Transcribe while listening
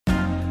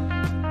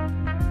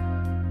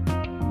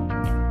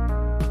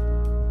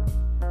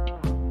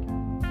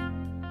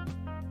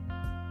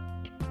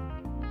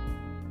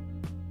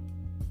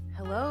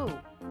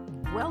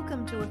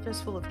welcome to A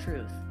Fistful of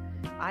Truth.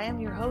 I am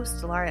your host,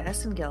 Delara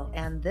Essengill,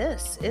 and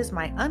this is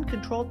my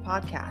uncontrolled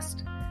podcast.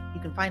 You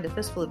can find A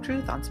Fistful of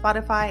Truth on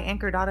Spotify,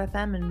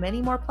 Anchor.fm, and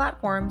many more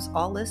platforms,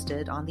 all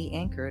listed on the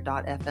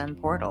Anchor.fm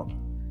portal.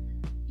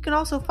 You can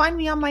also find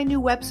me on my new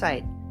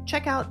website.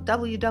 Check out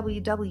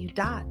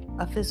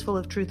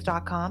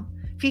www.afistfuloftruth.com.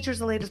 Features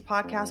the latest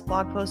podcast,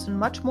 blog posts, and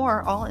much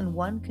more, all in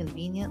one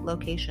convenient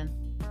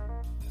location.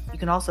 You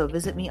can also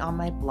visit me on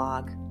my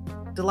blog,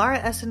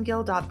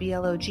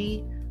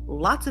 delaraessengill.blog.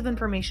 Lots of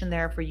information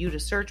there for you to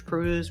search,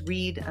 peruse,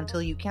 read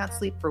until you can't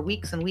sleep for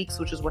weeks and weeks,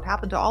 which is what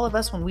happened to all of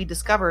us when we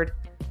discovered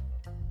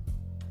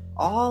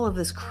all of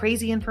this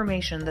crazy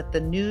information that the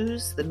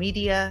news, the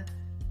media,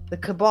 the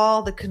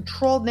cabal, the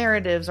controlled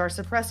narratives are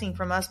suppressing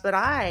from us. But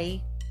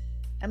I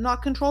am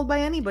not controlled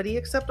by anybody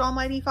except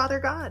Almighty Father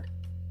God.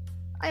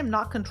 I am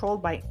not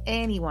controlled by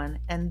anyone.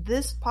 And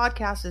this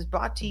podcast is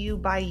brought to you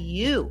by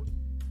you,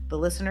 the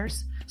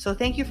listeners. So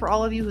thank you for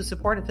all of you who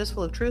support A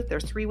Fistful of Truth.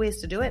 There's 3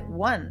 ways to do it.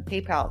 1,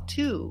 PayPal.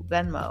 2,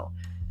 Venmo.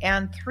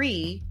 And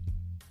 3,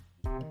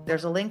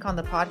 there's a link on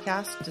the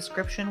podcast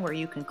description where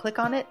you can click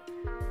on it.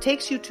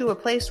 Takes you to a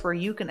place where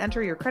you can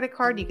enter your credit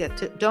card. You get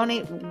to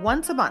donate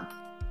once a month.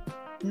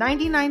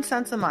 99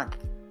 cents a month.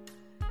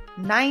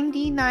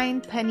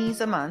 99 pennies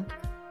a month.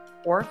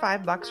 Or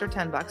 $5 or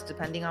 $10,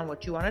 depending on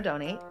what you want to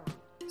donate.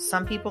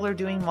 Some people are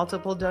doing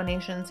multiple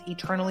donations.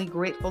 Eternally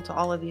grateful to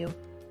all of you.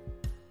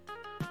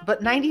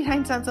 But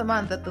 99 cents a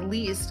month at the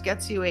least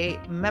gets you a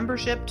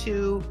membership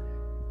to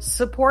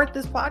support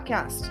this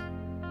podcast.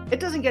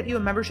 It doesn't get you a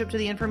membership to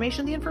the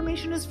information. The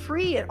information is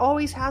free. It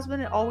always has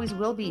been. It always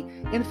will be.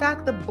 In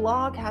fact, the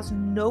blog has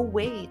no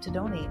way to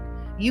donate.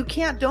 You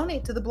can't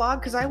donate to the blog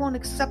because I won't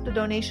accept a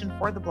donation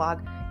for the blog,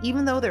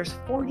 even though there's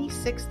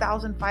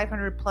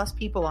 46,500 plus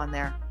people on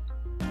there.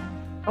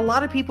 A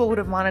lot of people would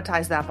have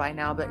monetized that by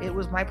now, but it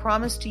was my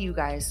promise to you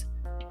guys.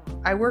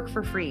 I work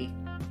for free.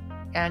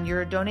 And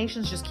your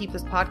donations just keep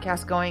this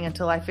podcast going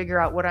until I figure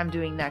out what I'm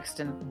doing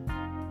next. And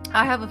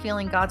I have a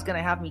feeling God's going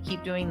to have me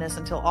keep doing this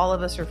until all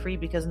of us are free,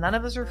 because none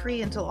of us are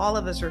free until all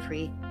of us are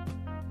free.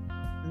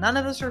 None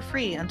of us are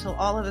free until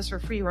all of us are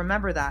free.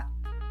 Remember that.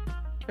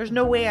 There's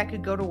no way I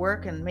could go to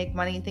work and make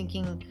money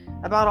thinking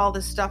about all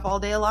this stuff all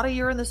day. A lot of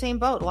you are in the same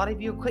boat. A lot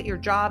of you quit your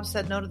jobs,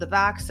 said no to the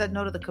vax, said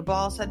no to the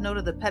cabal, said no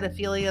to the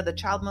pedophilia, the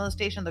child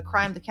molestation, the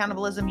crime, the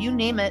cannibalism, you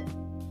name it.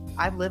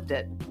 I've lived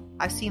it.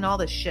 I've seen all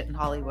this shit in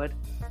Hollywood.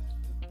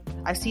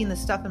 I've seen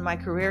this stuff in my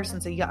career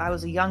since I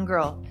was a young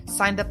girl.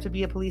 Signed up to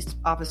be a police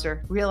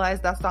officer.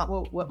 Realized that's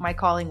not what my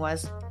calling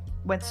was.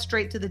 Went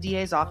straight to the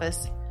DA's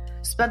office.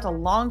 Spent a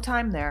long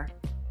time there.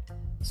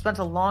 Spent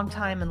a long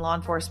time in law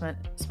enforcement.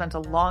 Spent a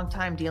long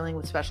time dealing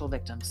with special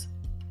victims.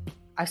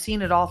 I've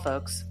seen it all,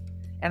 folks.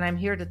 And I'm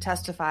here to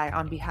testify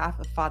on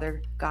behalf of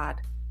Father God.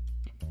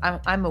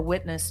 I'm a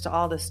witness to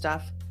all this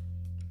stuff.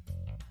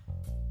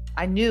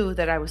 I knew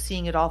that I was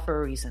seeing it all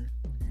for a reason.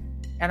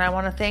 And I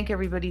want to thank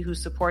everybody who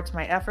supports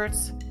my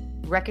efforts,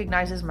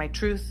 recognizes my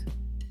truth.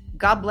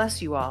 God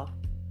bless you all.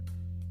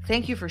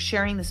 Thank you for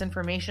sharing this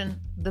information.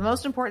 The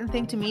most important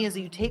thing to me is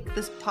that you take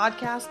this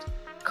podcast,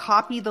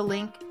 copy the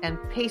link, and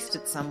paste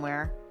it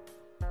somewhere.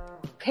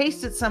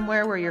 Paste it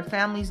somewhere where your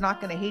family's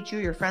not going to hate you,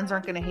 your friends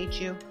aren't going to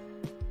hate you.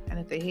 And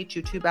if they hate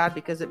you, too bad,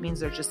 because it means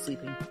they're just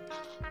sleeping.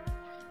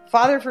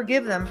 Father,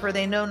 forgive them, for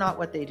they know not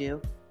what they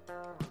do.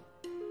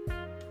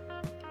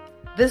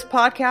 This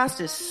podcast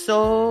is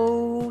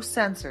so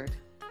censored.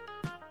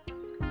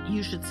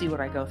 You should see what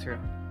I go through.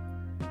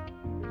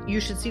 You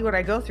should see what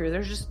I go through.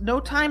 There's just no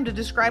time to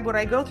describe what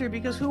I go through,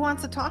 because who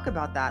wants to talk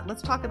about that?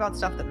 Let's talk about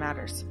stuff that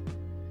matters.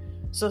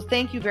 So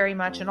thank you very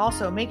much. And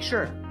also make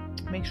sure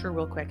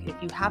real quick,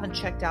 if you haven't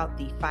checked out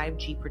the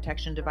 5G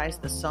protection device,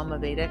 the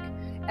Somavedic,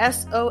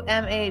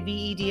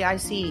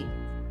 Somavedic,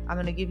 I'm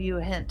going to give you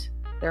a hint.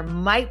 There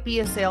might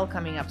be a sale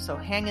coming up, so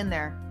hang in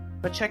there.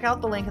 But check out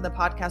the link in the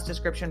podcast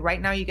description.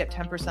 Right now you get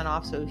 10%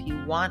 off. So if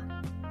you want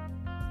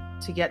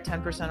to get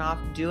 10% off,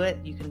 do it.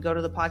 You can go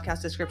to the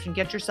podcast description,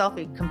 get yourself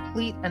a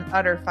complete and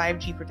utter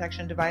 5G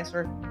protection device,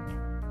 or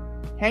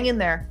hang in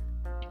there.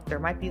 There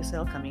might be a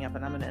sale coming up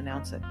and I'm going to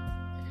announce it.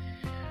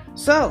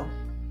 So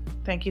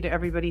thank you to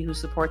everybody who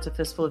supports A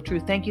Fistful of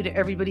Truth. Thank you to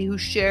everybody who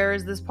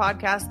shares this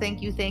podcast.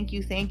 Thank you, thank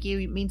you, thank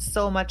you. It means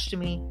so much to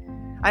me.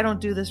 I don't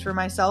do this for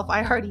myself.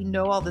 I already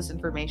know all this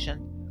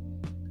information.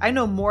 I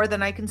know more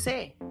than I can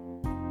say,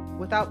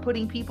 without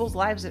putting people's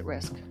lives at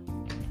risk,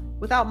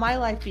 without my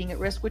life being at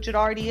risk, which it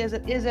already is.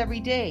 It is every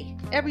day.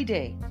 Every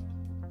day.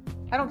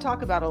 I don't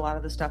talk about a lot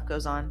of the stuff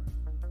goes on.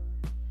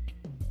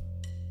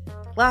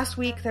 Last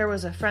week, there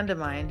was a friend of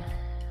mine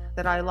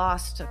that I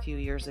lost a few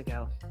years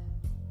ago.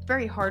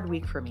 Very hard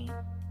week for me.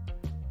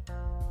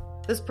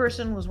 This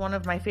person was one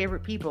of my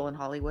favorite people in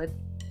Hollywood.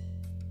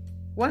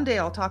 One day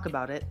I'll talk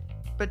about it,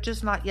 but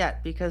just not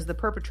yet, because the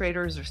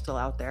perpetrators are still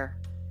out there,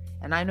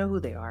 and I know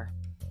who they are,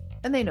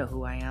 and they know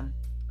who I am.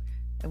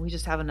 And we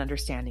just have an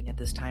understanding at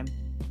this time.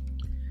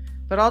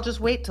 But I'll just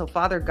wait till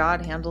Father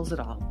God handles it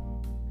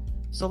all.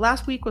 So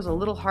last week was a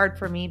little hard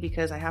for me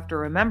because I have to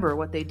remember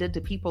what they did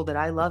to people that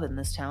I love in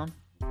this town.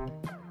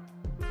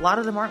 A lot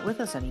of them aren't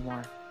with us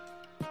anymore.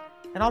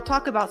 And I'll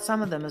talk about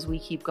some of them as we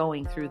keep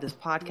going through this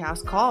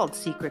podcast called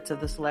Secrets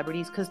of the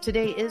Celebrities, because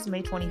today is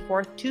May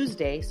 24th,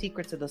 Tuesday,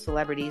 Secrets of the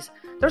Celebrities.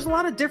 There's a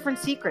lot of different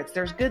secrets.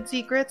 There's good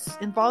secrets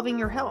involving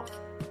your health.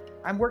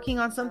 I'm working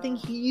on something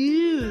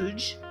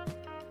huge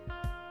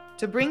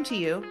to bring to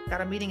you.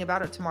 Got a meeting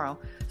about it tomorrow.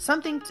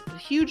 Something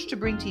huge to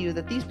bring to you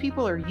that these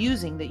people are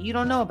using that you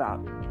don't know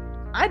about.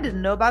 I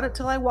didn't know about it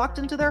till I walked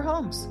into their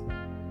homes.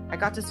 I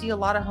got to see a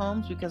lot of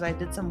homes because I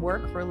did some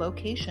work for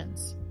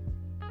locations,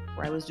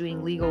 where I was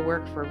doing legal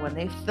work for when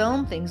they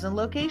film things in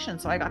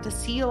locations. So I got to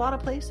see a lot of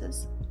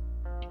places.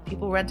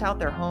 People rent out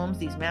their homes,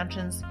 these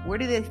mansions. Where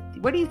do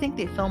you think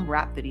they film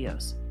rap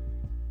videos?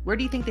 Where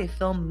do you think they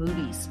film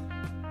movies?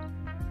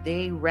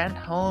 They rent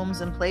homes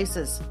and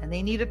places, and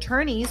they need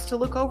attorneys to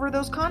look over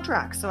those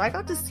contracts. So I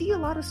got to see a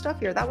lot of stuff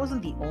here. That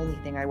wasn't the only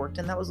thing I worked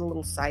in. That was a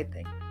little side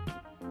thing.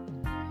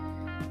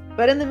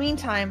 But in the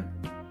meantime,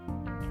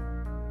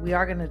 we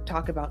are going to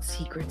talk about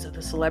Secrets of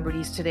the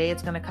Celebrities today.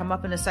 It's going to come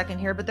up in a second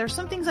here, but there's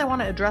some things I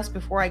want to address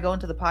before I go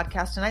into the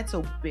podcast tonight,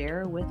 so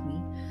bear with me.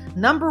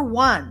 Number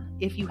one,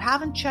 if you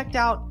haven't checked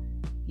out,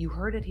 you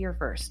heard it here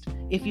first.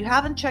 If you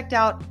haven't checked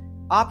out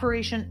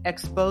Operation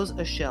Expose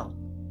a Shill,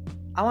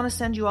 I want to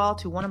send you all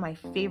to one of my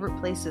favorite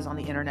places on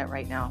the internet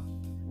right now.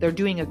 They're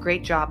doing a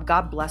great job.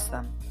 God bless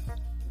them.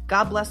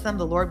 God bless them.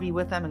 The Lord be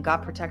with them, and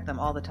God protect them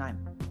all the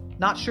time.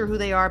 Not sure who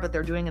they are, but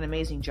they're doing an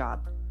amazing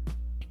job.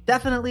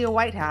 Definitely a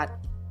white hat.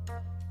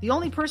 The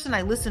only person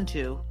I listen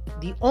to,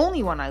 the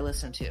only one I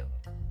listen to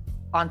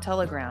on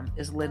Telegram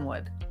is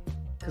Linwood,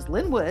 because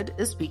Linwood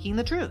is speaking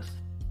the truth.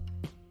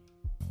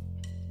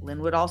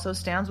 Linwood also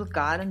stands with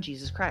God and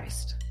Jesus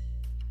Christ.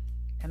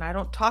 And I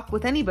don't talk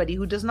with anybody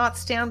who does not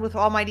stand with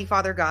Almighty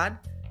Father God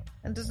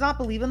and does not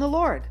believe in the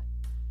Lord.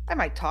 I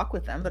might talk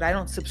with them, but I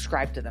don't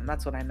subscribe to them.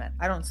 That's what I meant.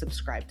 I don't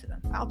subscribe to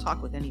them. I'll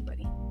talk with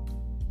anybody.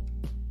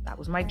 That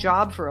was my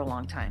job for a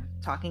long time,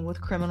 talking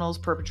with criminals,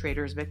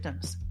 perpetrators,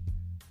 victims.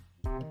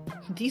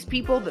 These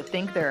people that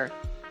think they're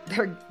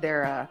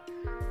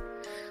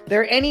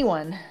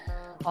anyone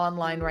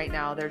online right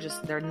now,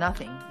 they're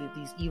nothing.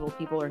 These evil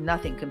people are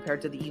nothing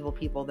compared to the evil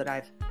people that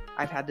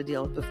I've had to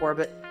deal with before.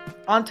 But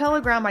on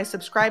Telegram, I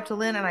subscribe to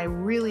Lynn, and I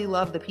really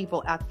love the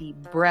people at the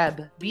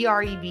BREB,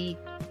 B-R-E-B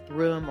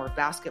room or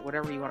basket,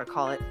 whatever you want to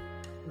call it.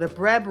 The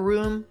BREB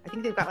room, I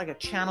think they've got like a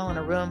channel in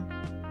a room.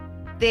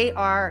 They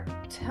are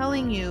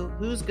telling you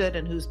who's good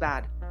and who's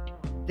bad.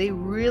 They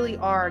really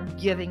are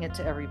giving it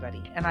to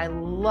everybody. And I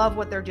love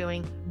what they're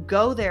doing.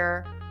 Go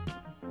there,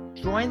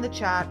 join the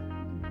chat,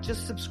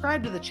 just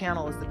subscribe to the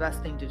channel is the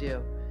best thing to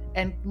do.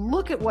 And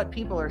look at what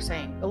people are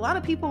saying. A lot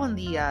of people in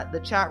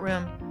the chat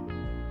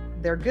room,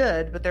 they're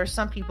good, but there's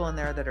some people in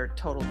there that are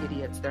total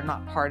idiots. They're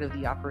not part of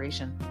the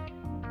operation.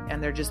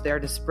 And they're just there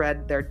to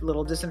spread their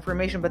little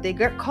disinformation, but they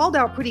get called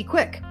out pretty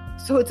quick.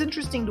 So it's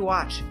interesting to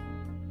watch.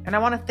 And I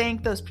want to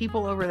thank those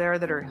people over there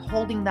that are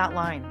holding that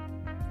line.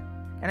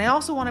 And I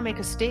also want to make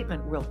a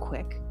statement real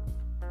quick.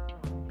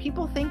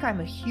 People think I'm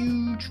a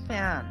huge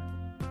fan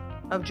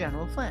of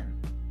General Flynn.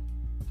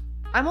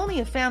 I'm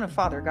only a fan of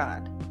Father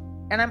God.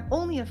 And I'm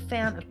only a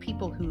fan of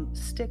people who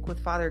stick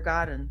with Father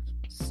God and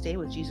stay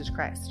with Jesus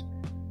Christ.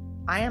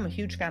 I am a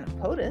huge fan of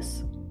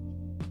POTUS.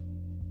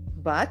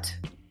 But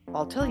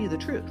I'll tell you the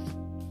truth.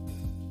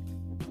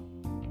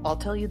 I'll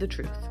tell you the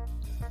truth.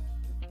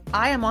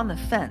 I am on the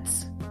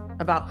fence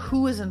about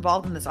who is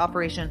involved in this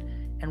operation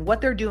and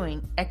what they're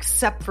doing,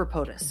 except for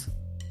POTUS.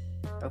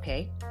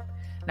 Okay?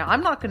 Now,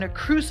 I'm not going to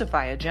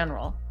crucify a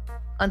general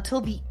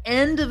until the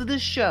end of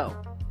this show.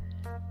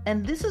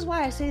 And this is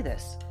why I say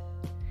this.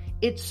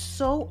 It's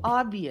so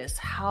obvious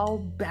how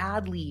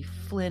badly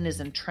Flynn is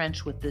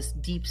entrenched with this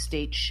deep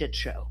state shit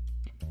show.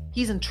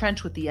 He's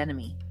entrenched with the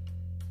enemy.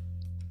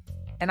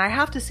 And I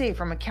have to say,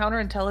 from a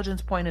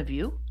counterintelligence point of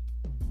view,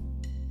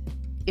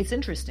 it's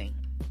interesting.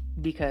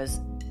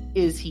 Because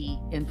is he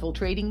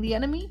infiltrating the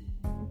enemy?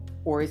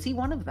 Or is he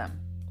one of them?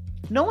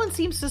 No one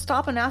seems to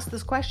stop and ask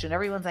this question.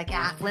 Everyone's like,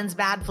 Flynn's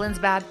bad, Flynn's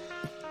bad.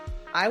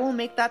 I will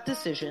make that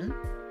decision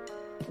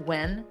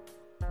when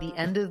the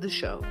end of the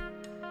show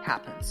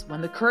happens.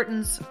 When the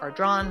curtains are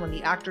drawn, when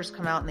the actors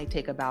come out and they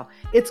take a bow.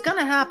 It's going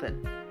to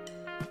happen.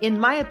 In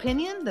my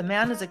opinion, the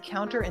man is a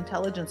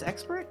counterintelligence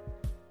expert.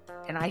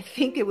 And I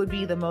think it would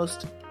be the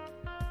most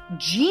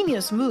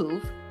genius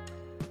move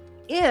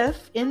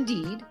if,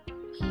 indeed,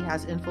 he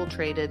has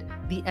infiltrated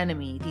the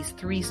enemy, these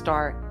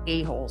 3-star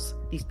a-holes,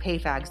 these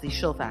payfags, these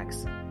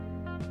shillfags.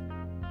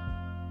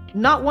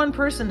 Not one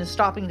person is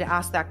stopping to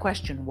ask that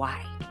question.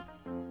 Why?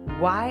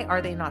 Why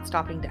are they not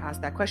stopping to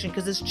ask that question?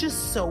 Because it's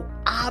just so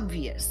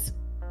obvious.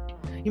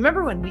 You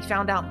remember when we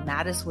found out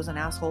Mattis was an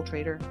asshole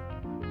traitor?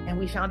 And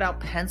we found out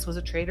Pence was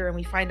a traitor, and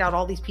we find out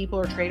all these people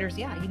are traitors?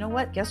 Yeah, you know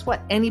what? Guess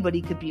what?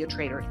 Anybody could be a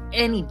traitor.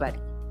 Anybody.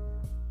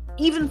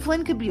 Even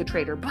Flynn could be a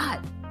traitor, but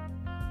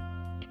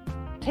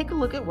take a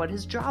look at what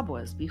his job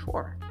was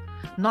before.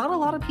 Not a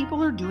lot of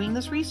people are doing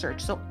this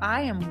research, so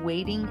I am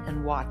waiting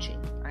and watching.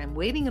 I am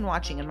waiting and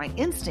watching, and my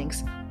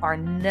instincts are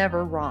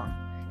never wrong.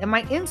 And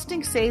my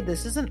instincts say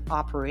this is an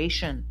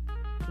operation.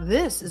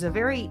 This is a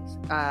very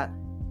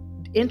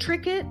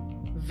intricate,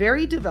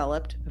 very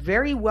developed,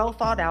 very well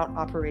thought out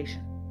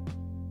operation.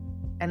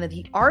 And in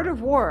the art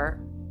of war,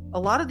 a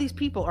lot of these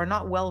people are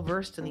not well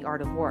versed in the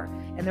art of war.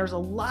 And there's a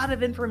lot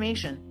of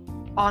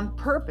information on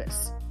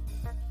purpose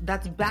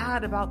that's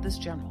bad about this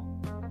general.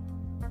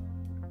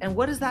 And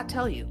what does that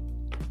tell you?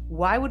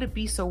 Why would it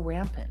be so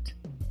rampant?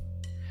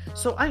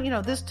 So,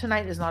 this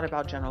tonight is not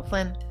about General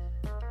Flynn.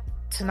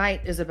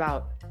 Tonight is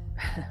about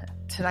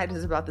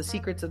the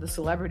secrets of the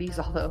celebrities,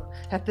 although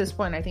at this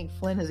point, I think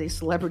Flynn is a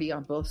celebrity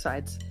on both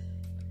sides.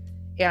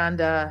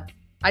 And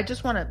I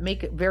just want to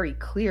make it very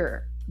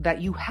clear that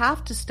you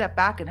have to step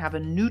back and have a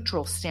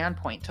neutral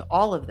standpoint to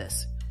all of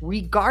this,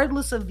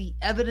 regardless of the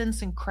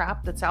evidence and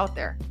crap that's out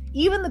there,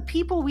 even the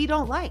people we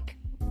don't like.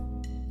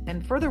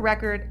 And for the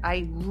record,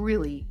 I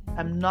really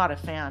am not a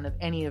fan of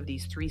any of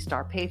these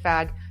 3-star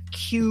PayFag,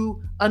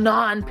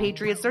 QAnon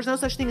patriots. There's no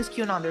such thing as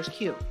QAnon, there's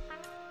Q.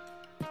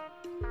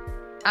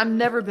 I've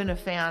never been a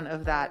fan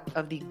of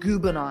the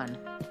Goobanon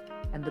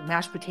and the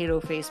mashed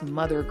potato face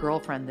mother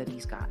girlfriend that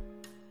he's got.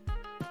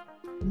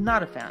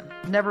 Not a fan.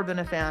 Never been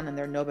a fan, and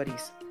they're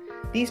nobodies.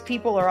 These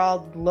people are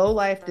all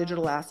low-life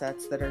digital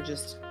assets that are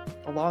just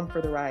along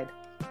for the ride.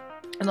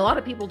 And a lot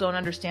of people don't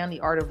understand the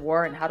art of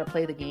war and how to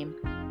play the game.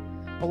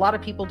 A lot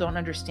of people don't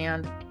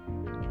understand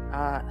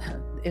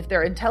if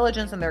their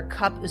intelligence and their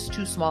cup is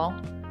too small,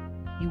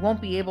 you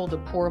won't be able to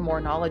pour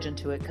more knowledge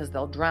into it because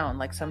they'll drown,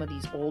 like some of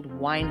these old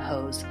wine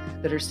hoes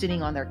that are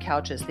sitting on their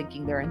couches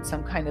thinking they're in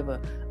some kind of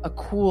a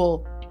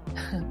cool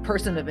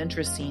person of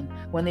interest scene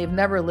when they've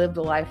never lived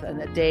a life and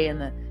a day in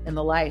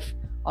the life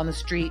on the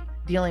street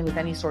dealing with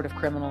any sort of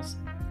criminals.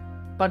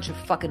 Bunch of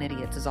fucking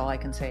idiots is all I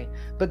can say.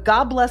 But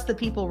God bless the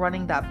people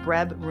running that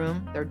Breb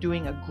room. They're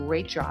doing a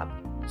great job.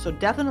 So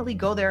definitely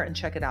go there and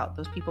check it out.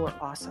 Those people are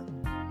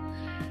awesome.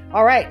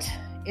 All right.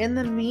 In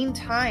the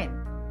meantime,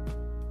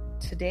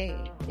 today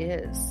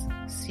is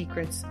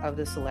Secrets of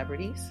the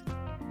Celebrities.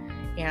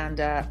 And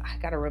I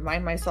got to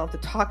remind myself to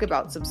talk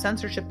about some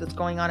censorship that's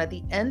going on at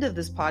the end of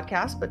this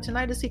podcast. But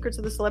tonight is Secrets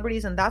of the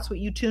Celebrities, and that's what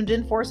you tuned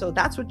in for. So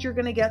that's what you're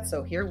going to get.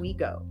 So here we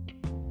go.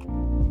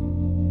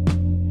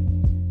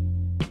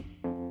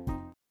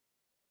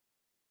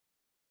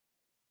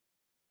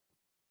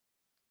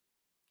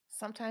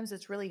 Sometimes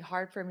it's really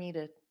hard for me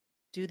to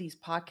do these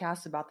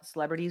podcasts about the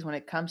celebrities when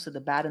it comes to the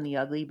bad and the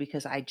ugly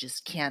because I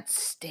just can't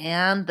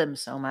stand them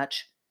so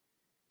much.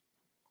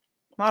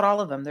 Not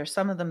all of them. There's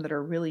some of them that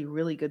are really,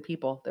 really good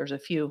people. There's a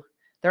few.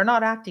 They're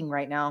not acting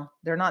right now.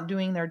 They're not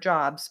doing their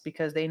jobs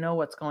because they know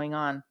what's going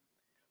on.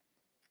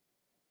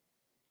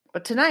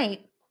 But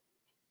tonight,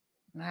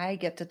 I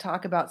get to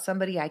talk about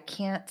somebody I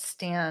can't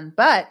stand.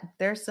 But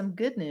there's some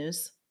good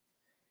news.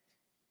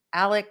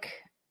 Alec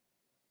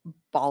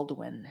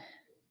Baldwin.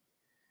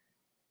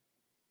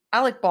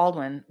 Alec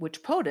Baldwin,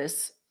 which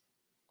POTUS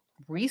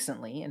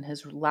recently in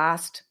his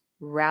last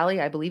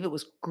rally, I believe it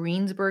was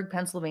Greensburg,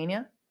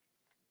 Pennsylvania.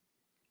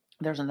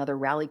 There's another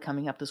rally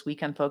coming up this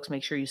weekend, folks.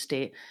 Make sure you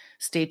stay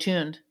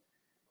tuned.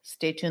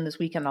 Stay tuned this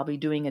weekend. I'll be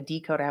doing a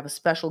decode. I have a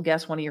special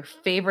guest, one of your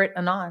favorite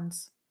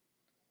Anons.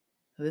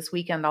 This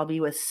weekend, I'll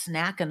be with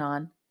Snack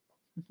Anon.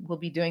 We'll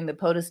be doing the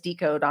POTUS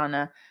decode on,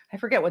 I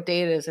forget what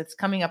day it is. It's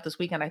coming up this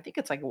weekend. I think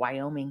it's like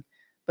Wyoming,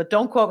 but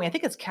don't quote me. I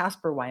think it's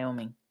Casper,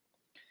 Wyoming.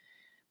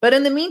 But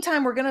in the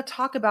meantime, we're going to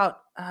talk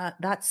about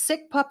that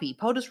sick puppy.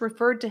 POTUS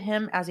referred to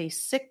him as a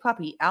sick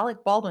puppy,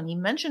 Alec Baldwin. He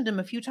mentioned him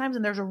a few times,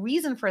 and there's a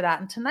reason for that.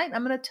 And tonight,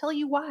 I'm going to tell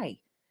you why.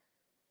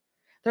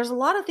 There's a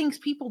lot of things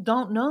people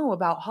don't know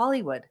about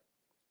Hollywood.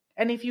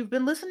 And if you've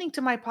been listening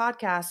to my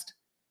podcast,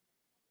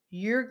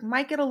 you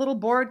might get a little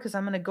bored because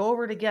I'm going to go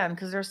over it again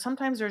because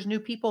sometimes there's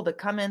new people that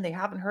come in. They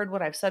haven't heard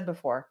what I've said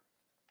before.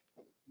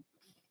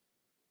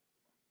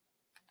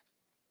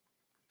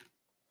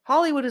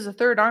 Hollywood is the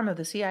third arm of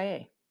the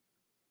CIA.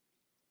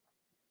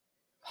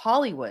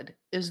 Hollywood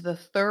is the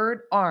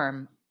third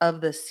arm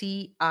of the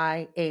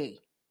CIA.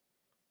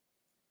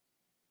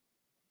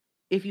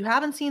 If you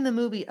haven't seen the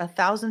movie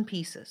 1,000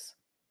 Pieces,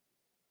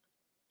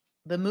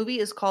 the movie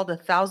is called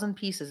 1,000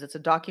 Pieces. It's a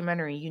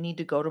documentary. You need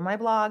to go to my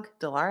blog,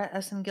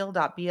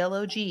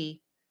 delaraessengill.blog,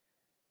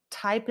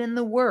 type in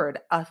the word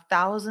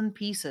 1,000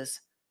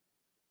 Pieces.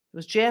 It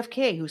was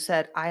JFK who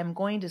said, I am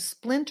going to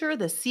splinter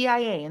the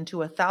CIA into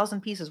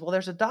 1,000 pieces. Well,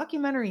 there's a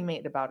documentary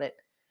made about it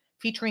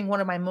featuring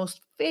one of my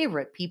most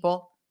favorite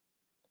people,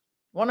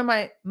 one of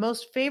my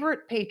most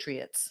favorite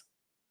patriots,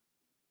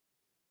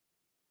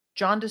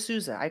 John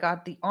D'Souza. I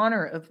got the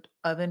honor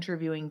of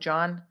interviewing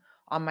John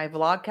on my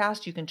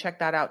vlogcast. You can check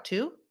that out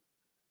too.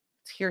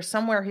 It's here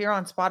somewhere here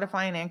on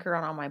Spotify and Anchor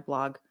and on my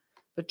blog.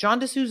 But John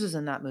D'Souza's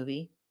in that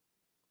movie.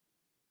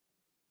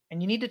 And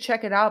you need to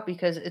check it out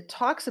because it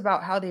talks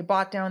about how they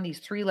bought down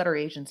these 3-letter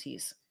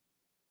agencies.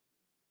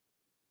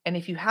 And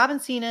if you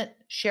haven't seen it,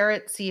 share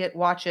it, see it,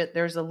 watch it.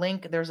 There's a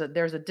link. There's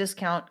a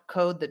discount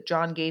code that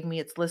John gave me.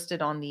 It's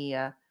listed on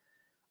the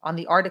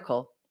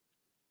article.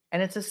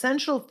 And it's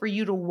essential for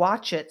you to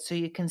watch it so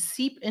you can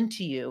seep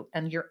into you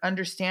and your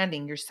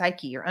understanding, your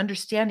psyche, your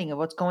understanding of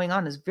what's going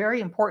on is very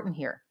important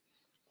here.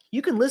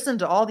 You can listen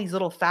to all these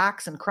little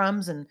facts and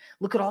crumbs and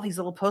look at all these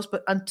little posts,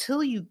 but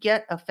until you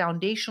get a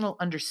foundational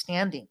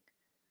understanding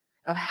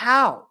of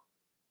how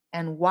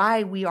and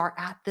why we are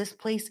at this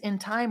place in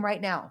time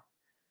right now,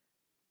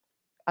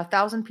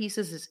 1,000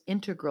 Pieces is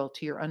integral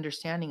to your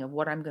understanding of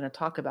what I'm going to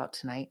talk about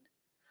tonight.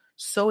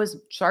 So is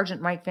Sergeant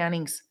Mike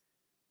Fanning's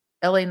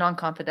LA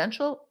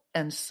Non-Confidential,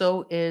 and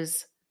so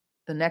is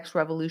The Next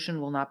Revolution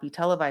Will Not Be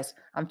Televised.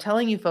 I'm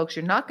telling you, folks,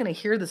 you're not going to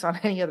hear this on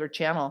any other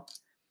channel.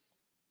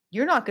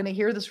 You're not going to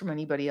hear this from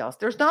anybody else.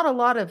 There's not a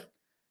lot of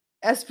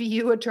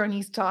SVU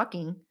attorneys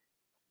talking.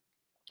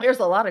 There's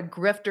a lot of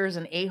grifters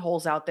and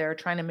a-holes out there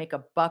trying to make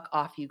a buck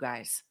off you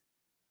guys.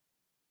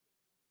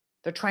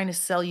 They're trying to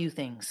sell you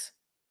things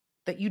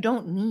that you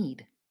don't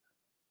need.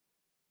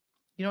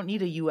 You don't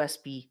need a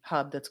USB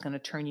hub that's going to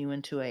turn you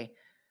into a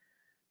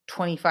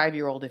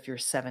 25-year-old if you're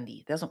 70.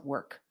 It doesn't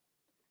work.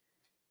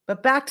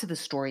 But back to the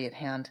story at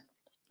hand.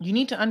 You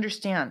need to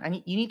understand.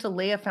 You need to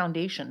lay a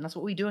foundation. That's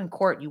what we do in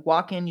court. You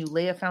walk in, you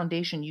lay a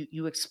foundation.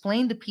 You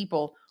explain to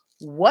people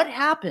what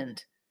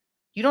happened.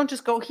 You don't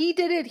just go, he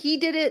did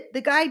it,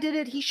 the guy did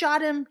it, he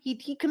shot him,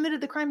 he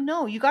committed the crime.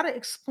 No, you got to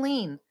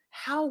explain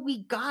how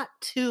we got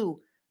to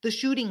the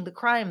shooting, the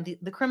crime,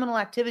 the criminal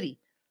activity.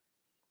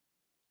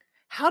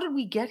 How did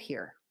we get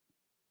here?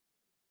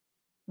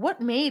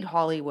 What made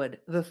Hollywood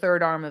the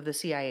third arm of the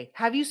CIA?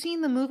 Have you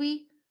seen the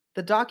movie,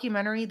 the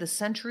documentary, The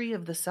Century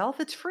of the Self?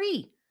 It's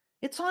free.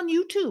 It's on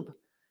YouTube.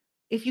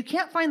 If you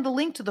can't find the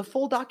link to the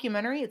full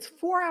documentary, it's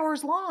 4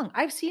 hours long.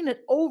 I've seen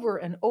it over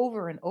and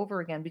over and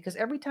over again because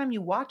every time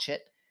you watch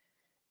it,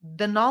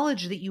 the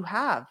knowledge that you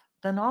have,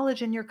 the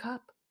knowledge in your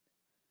cup,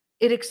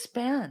 it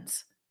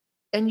expands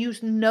and you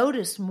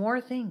notice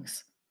more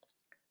things.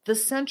 The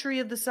Century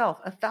of the Self,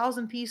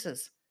 1,000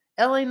 Pieces,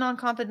 LA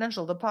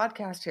Non-Confidential, the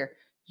podcast here.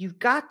 You've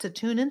got to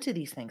tune into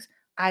these things.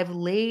 I've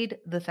laid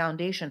the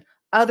foundation.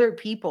 Other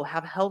people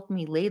have helped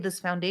me lay this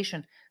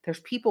foundation. There's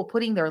people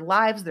putting their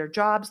lives, their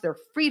jobs, their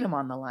freedom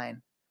on the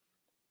line.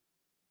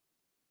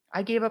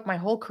 I gave up my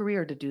whole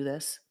career to do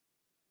this.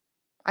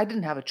 I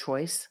didn't have a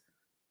choice.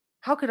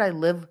 How could I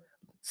live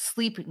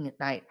sleeping at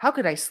night? How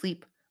could I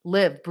sleep,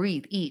 live,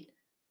 breathe, eat,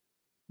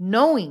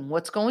 knowing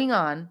what's going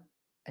on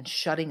and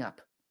shutting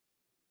up?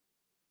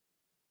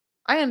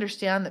 I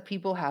understand that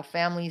people have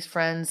families,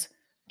 friends,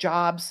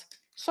 jobs.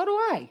 So do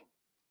I.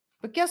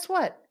 But guess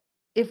what?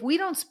 If we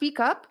don't speak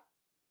up,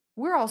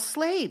 we're all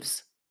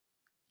slaves.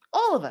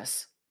 All of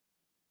us.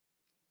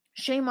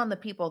 Shame on the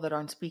people that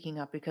aren't speaking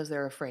up because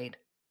they're afraid.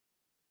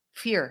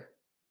 Fear.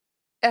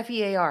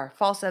 FEAR.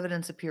 False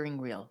evidence appearing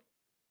real.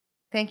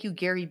 Thank you,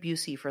 Gary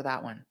Busey, for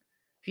that one.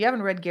 If you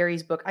haven't read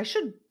Gary's book, I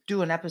should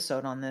do an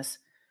episode on this.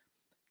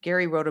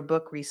 Gary wrote a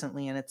book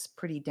recently, and it's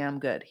pretty damn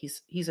good.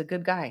 He's a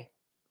good guy.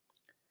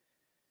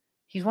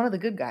 He's one of the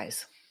good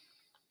guys.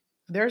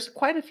 There's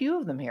quite a few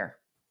of them here.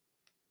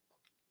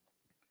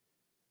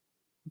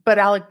 But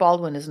Alec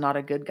Baldwin is not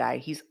a good guy.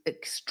 He's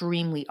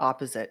extremely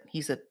opposite.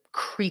 He's a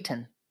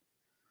cretin.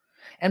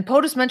 And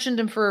POTUS mentioned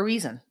him for a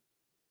reason.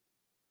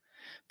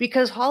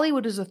 Because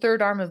Hollywood is the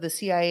third arm of the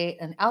CIA,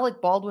 and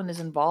Alec Baldwin is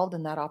involved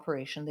in that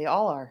operation. They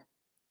all are.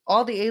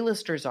 All the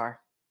A-listers are.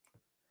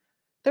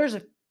 There's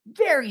a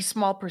very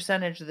small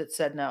percentage that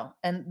said no,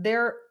 and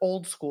they're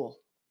old school.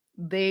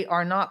 They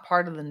are not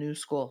part of the new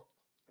school.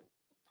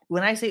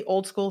 When I say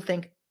old school,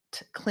 think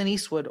Clint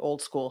Eastwood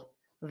old school.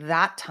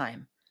 That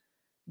time.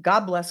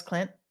 God bless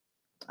Clint.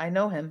 I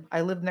know him.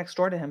 I lived next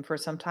door to him for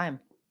some time.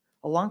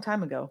 A long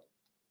time ago.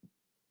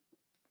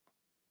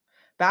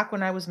 Back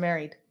when I was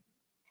married.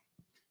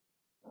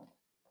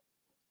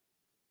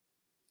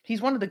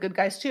 He's one of the good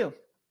guys too.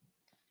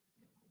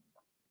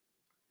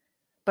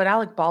 But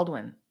Alec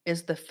Baldwin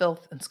is the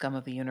filth and scum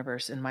of the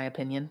universe, in my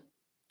opinion.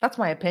 That's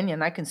my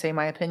opinion. I can say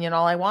my opinion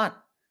all I want.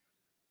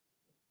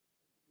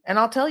 And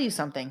I'll tell you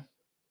something.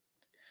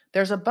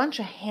 There's a bunch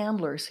of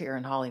handlers here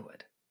in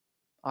Hollywood.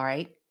 All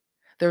right?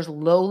 There's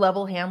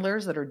low-level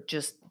handlers that are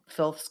just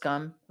filth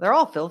scum. They're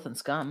all filth and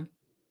scum.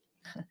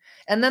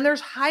 And then there's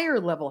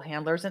higher-level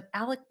handlers, and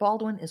Alec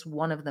Baldwin is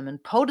one of them.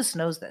 And POTUS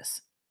knows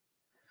this.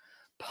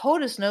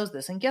 POTUS knows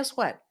this. And guess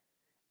what?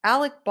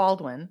 Alec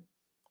Baldwin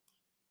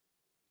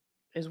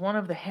is one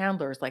of the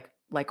handlers like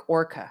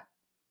Orca.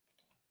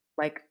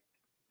 Like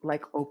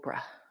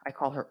Oprah. I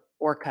call her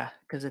Orca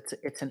because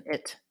it's an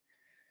it.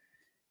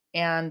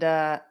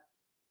 And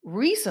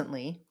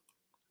recently,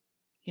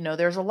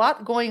 there's a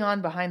lot going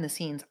on behind the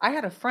scenes. I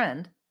had a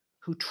friend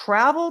who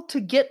traveled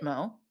to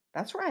Gitmo.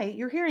 That's right,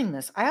 you're hearing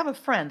this. I have a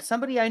friend,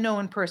 somebody I know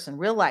in person,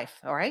 real life,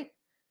 all right,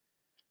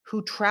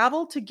 who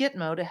traveled to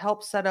Gitmo to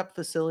help set up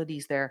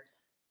facilities there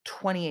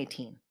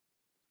 2018.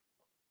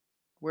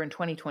 We're in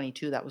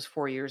 2022. That was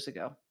 4 years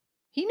ago.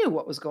 He knew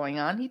what was going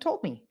on. He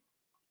told me.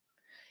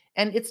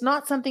 And it's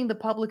not something the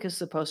public is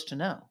supposed to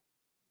know.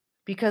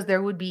 Because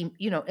there would be,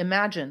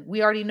 imagine,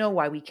 we already know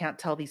why we can't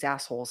tell these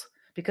assholes.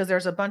 Because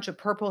there's a bunch of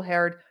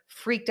purple-haired,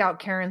 freaked out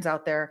Karens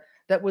out there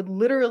that would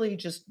literally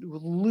just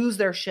lose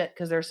their shit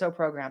because they're so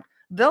programmed.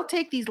 They'll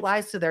take these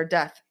lies to their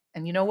death.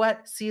 And you know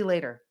what? See you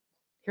later.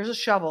 Here's a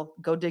shovel.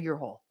 Go dig your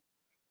hole.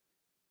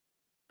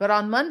 But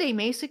on Monday,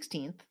 May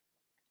 16th,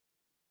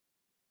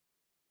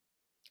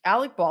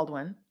 Alec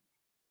Baldwin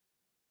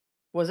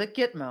was at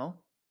Gitmo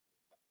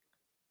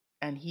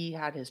and he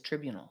had his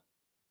tribunal.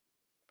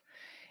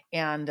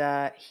 And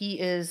he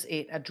is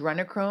an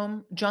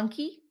adrenochrome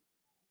junkie.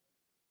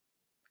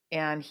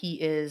 And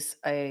he is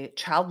a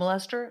child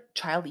molester,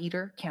 child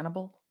eater,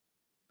 cannibal.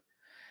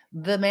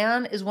 The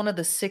man is one of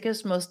the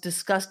sickest, most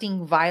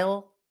disgusting,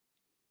 vile,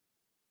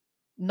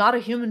 not a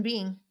human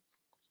being.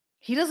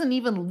 He doesn't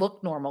even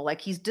look normal.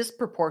 Like, he's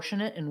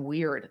disproportionate and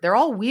weird. They're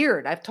all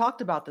weird. I've talked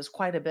about this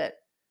quite a bit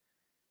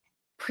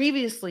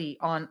previously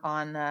on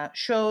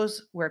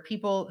shows where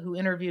people who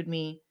interviewed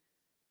me,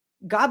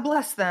 God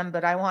bless them,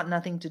 but I want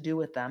nothing to do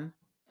with them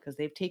because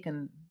they've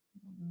taken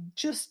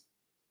just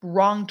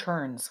wrong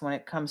turns when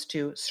it comes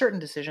to certain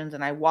decisions.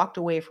 And I walked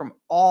away from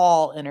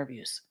all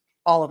interviews,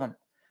 all of them.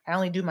 I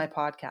only do my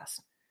podcast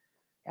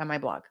and my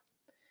blog.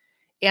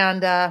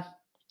 And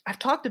I've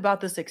talked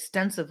about this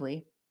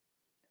extensively.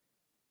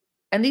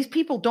 And these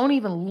people don't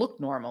even look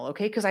normal,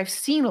 okay? Because I've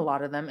seen a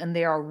lot of them and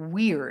they are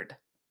weird.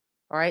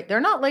 All right. They're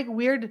not like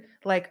weird,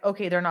 like,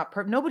 okay, they're not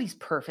perfect. Nobody's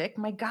perfect.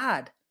 My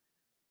God.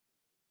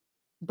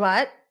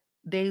 But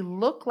they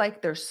look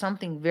like there's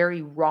something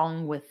very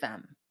wrong with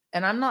them.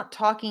 And I'm not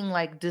talking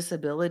like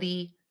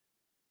disability.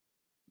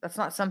 That's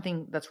not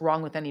something that's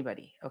wrong with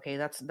anybody. Okay.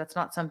 That's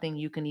not something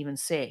you can even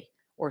say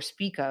or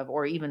speak of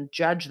or even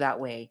judge that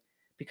way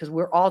because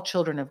we're all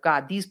children of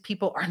God. These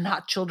people are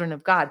not children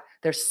of God.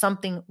 There's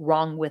something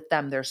wrong with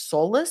them. They're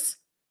soulless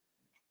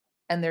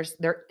and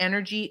their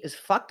energy is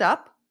fucked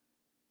up.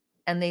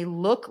 And they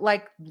look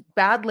like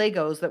bad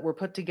Legos that were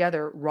put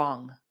together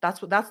wrong. That's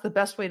the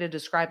best way to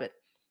describe it.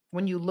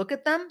 When you look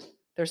at them,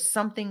 there's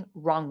something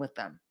wrong with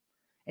them.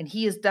 And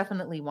he is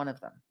definitely one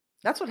of them.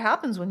 That's what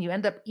happens when you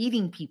end up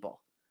eating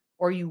people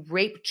or you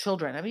rape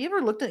children. Have you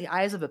ever looked at the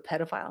eyes of a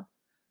pedophile?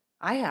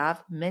 I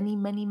have many,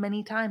 many,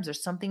 many times.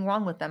 There's something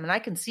wrong with them. And I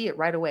can see it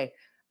right away.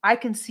 I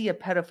can see a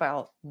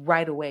pedophile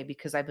right away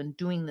because I've been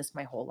doing this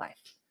my whole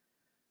life.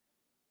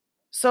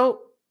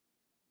 So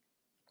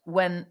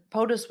when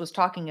POTUS was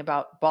talking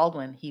about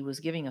Baldwin, he was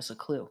giving us a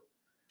clue.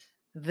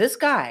 This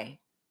guy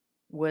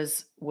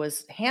was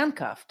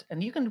handcuffed,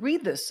 and you can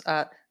read this.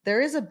 There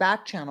is a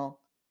back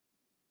channel,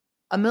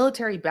 a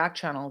military back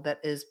channel that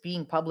is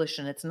being published,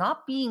 and it's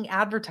not being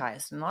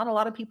advertised. Not a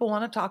lot of people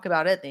want to talk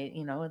about it.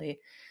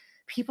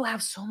 People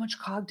have so much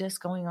cog dis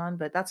going on,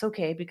 but that's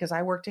okay because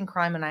I worked in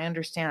crime and I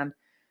understand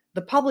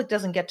the public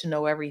doesn't get to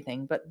know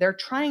everything, but they're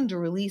trying to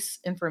release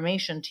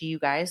information to you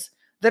guys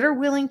that are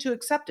willing to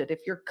accept it.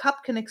 If your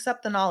cup can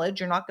accept the knowledge,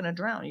 you're not going to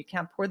drown. You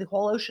can't pour the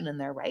whole ocean in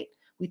there, right?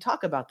 We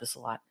talk about this a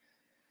lot.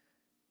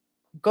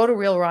 Go to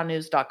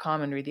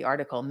realrawnews.com and read the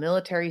article.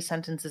 Military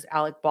sentences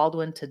Alec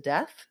Baldwin to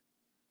death.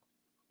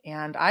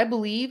 And I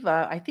believe,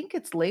 I think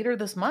it's later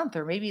this month,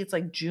 or maybe it's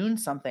like June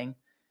something.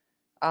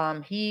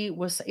 June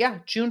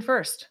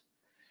 1st.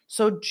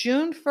 So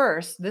June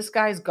 1st, this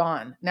guy's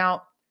gone.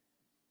 Now,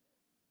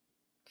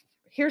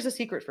 here's a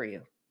secret for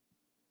you.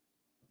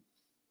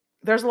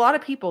 There's a lot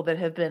of people that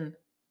have been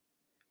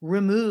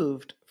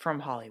removed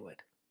from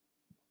Hollywood.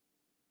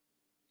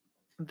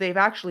 They've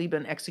actually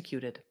been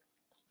executed.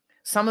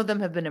 Some of them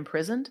have been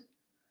imprisoned.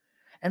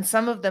 And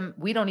some of them,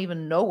 we don't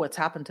even know what's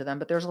happened to them.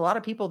 But there's a lot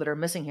of people that are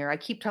missing here. I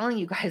keep telling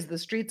you guys, the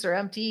streets are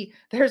empty.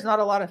 There's not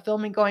a lot of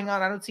filming going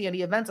on. I don't see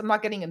any events. I'm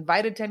not getting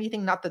invited to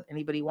anything. Not that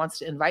anybody wants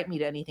to invite me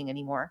to anything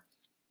anymore.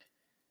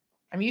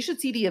 I mean, you should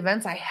see the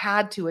events I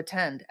had to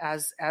attend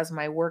as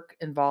my work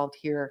involved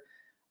here.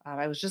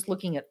 I was just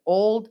looking at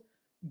old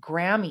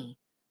Grammy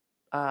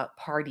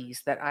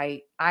parties that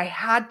I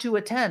had to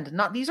attend.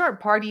 These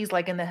aren't parties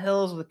like in the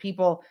hills with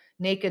people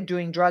naked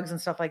doing drugs and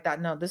stuff like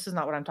that. No, this is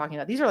not what I'm talking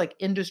about. These are like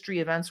industry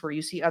events where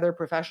you see other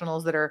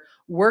professionals that are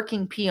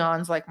working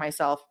peons like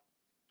myself,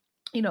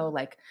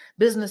 like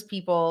business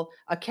people,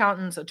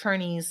 accountants,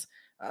 attorneys,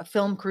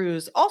 film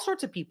crews, all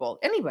sorts of people,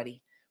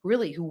 anybody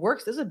really who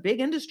works. This is a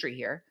big industry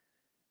here.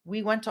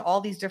 We went to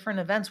all these different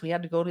events. We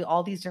had to go to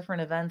all these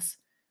different events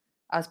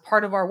as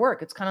part of our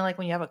work. It's kind of like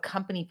when you have a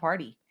company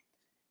party.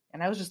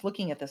 And I was just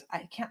looking at this.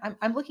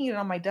 I'm looking at it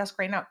on my desk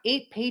right now.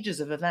 8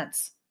 pages of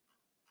events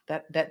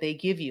that they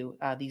give you,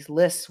 these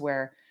lists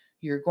where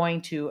you're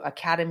going to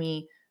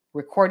Academy,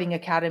 Recording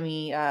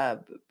Academy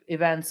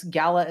events,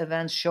 gala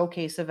events,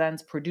 showcase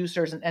events,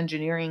 producers and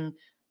engineering,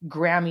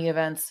 Grammy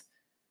events,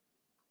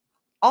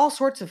 all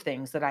sorts of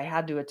things that I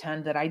had to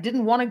attend that I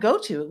didn't want to go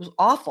to. It was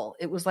awful.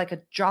 It was like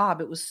a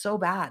job. It was so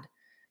bad.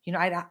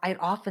 I'd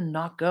often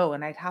not go,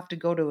 and I'd have to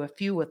go to a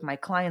few with my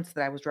clients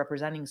that I was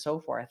representing, so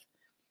forth.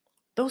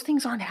 Those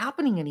things aren't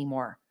happening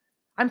anymore.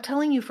 I'm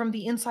telling you from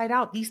the inside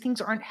out, these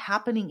things aren't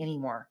happening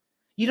anymore.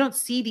 You don't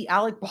see the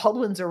Alec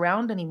Baldwins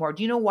around anymore.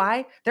 Do you know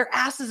why? Their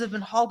asses have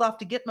been hauled off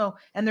to Gitmo,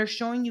 and they're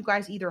showing you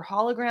guys either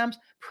holograms,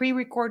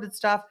 pre-recorded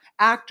stuff,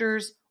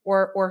 actors,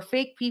 or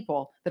fake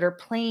people that are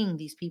playing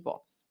these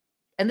people.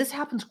 And this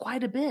happens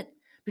quite a bit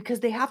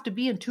because they have to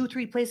be in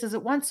 2-3 places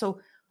at once.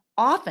 So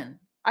often,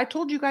 I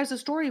told you guys a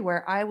story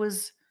where I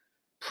was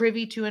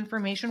privy to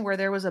information where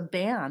there was a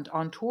band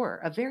on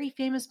tour, a very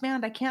famous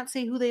band. I can't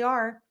say who they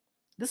are.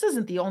 This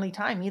isn't the only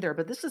time either,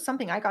 but this is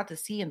something I got to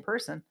see in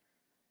person.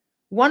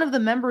 One of the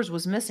members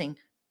was missing.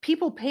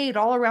 People paid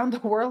all around the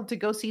world to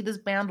go see this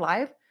band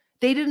live.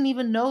 They didn't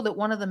even know that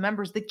one of the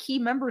members, the key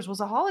members, was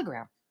a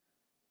hologram.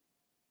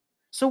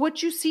 So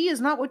what you see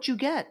is not what you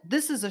get.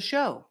 This is a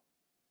show.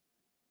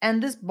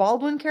 And this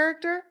Baldwin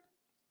character,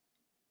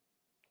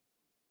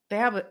 they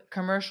have a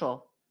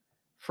commercial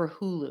for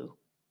Hulu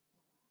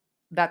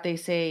that they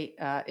say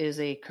is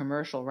a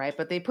commercial, right?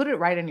 But they put it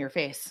right in your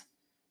face.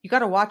 You got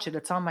to watch it.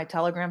 It's on my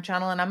Telegram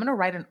channel, and I'm going to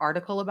write an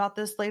article about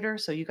this later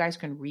so you guys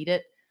can read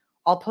it.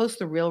 I'll post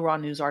the Real Raw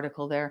News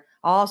article there.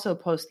 I'll also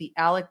post the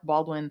Alec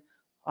Baldwin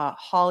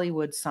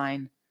Hollywood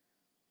sign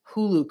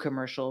Hulu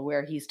commercial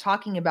where he's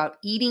talking about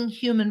eating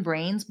human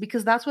brains,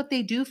 because that's what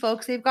they do,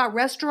 folks. They've got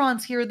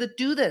restaurants here that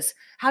do this.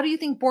 How do you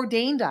think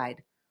Bourdain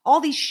died? All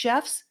these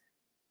chefs,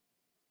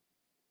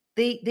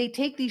 they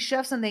take these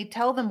chefs and they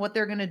tell them what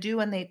they're going to do,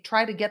 and they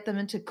try to get them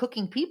into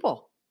cooking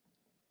people.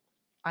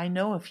 I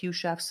know a few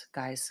chefs,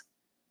 guys,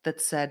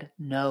 that said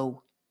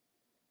no.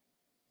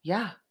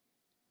 Yeah.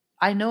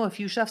 I know a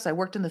few chefs. I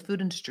worked in the food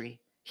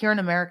industry here in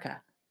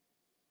America.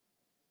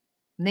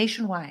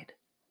 Nationwide.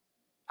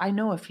 I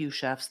know a few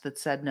chefs that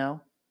said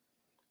no.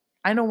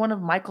 I know one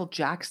of Michael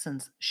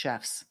Jackson's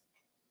chefs.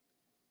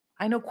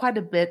 I know quite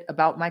a bit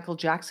about Michael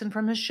Jackson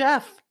from his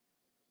chef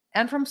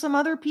and from some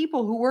other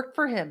people who worked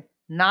for him.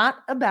 Not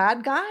a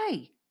bad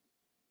guy.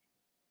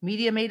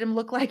 Media made him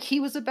look like he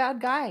was a bad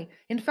guy.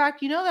 In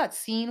fact, you know that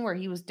scene where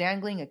he was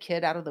dangling a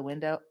kid out of the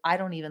window? I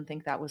don't even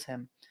think that was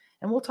him.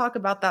 And we'll talk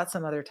about that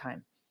some other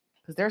time,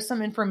 because there's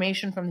some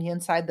information from the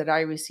inside that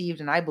I received,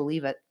 and I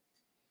believe it.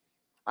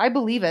 I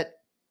believe it.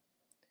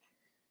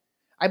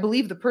 I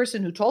believe the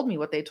person who told me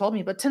what they told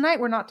me. But tonight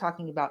we're not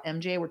talking about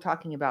MJ. We're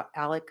talking about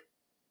Alec,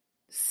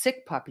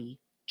 sick puppy,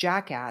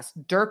 jackass,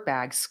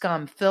 dirtbag,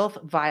 scum, filth,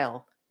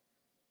 vile,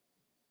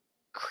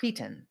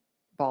 cretin,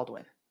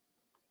 Baldwin.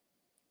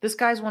 This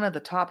guy's one of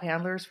the top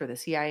handlers for the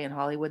CIA in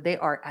Hollywood. They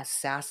are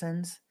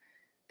assassins.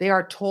 They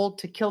are told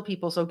to kill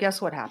people. So guess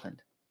what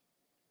happened?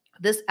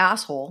 This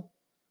asshole,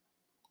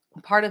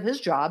 part of his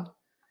job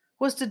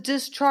was to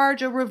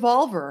discharge a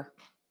revolver.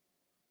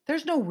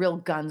 There's no real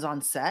guns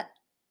on set.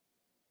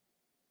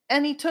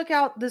 And he took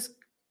out this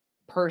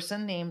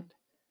person named,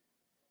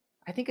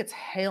 I think it's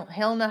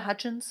Helena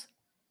Hutchins,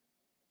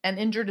 and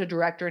injured a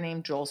director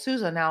named Joel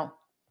Souza. Now,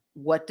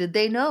 what did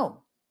they know?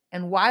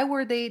 And why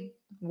were they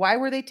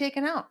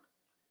taken out?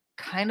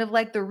 Kind of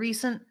like the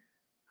recent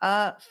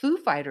Foo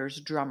Fighters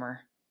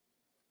drummer.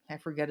 I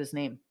forget his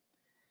name.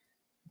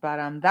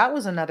 But that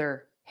was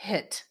another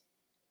hit.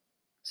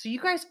 So you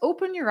guys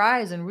open your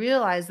eyes and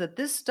realize that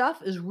this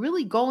stuff is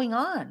really going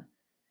on.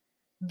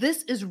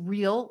 This is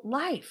real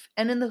life.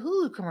 And in the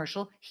Hulu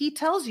commercial, he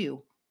tells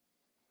you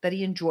that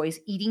he enjoys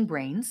eating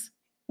brains,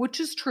 which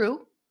is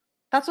true.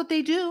 That's what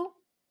they do.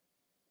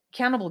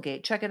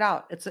 Cannibalgate, check it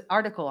out. It's an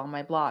article on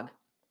my blog.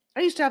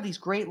 I used to have these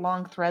great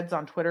long threads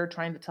on Twitter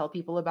trying to tell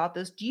people about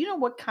this. Do you know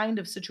what kind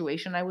of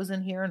situation I was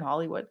in here in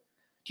Hollywood?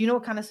 Do you know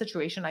what kind of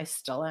situation I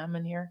still am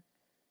in here?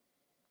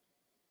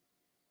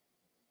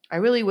 I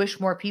really wish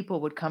more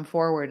people would come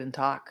forward and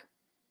talk.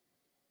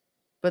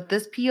 But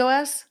this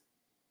POS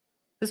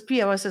is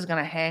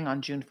going to hang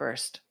on June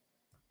 1st.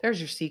 There's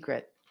your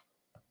secret.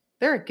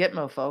 They're at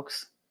Gitmo,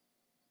 folks.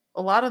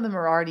 A lot of them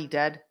are already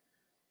dead.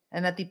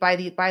 And by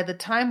the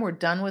time we're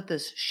done with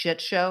this shit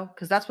show,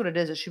 because that's what it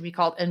is, it should be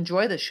called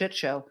Enjoy the Shit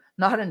Show,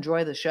 not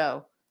Enjoy the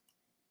Show.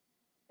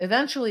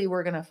 Eventually,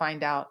 we're going to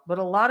find out. But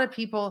a lot of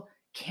people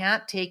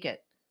can't take it.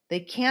 They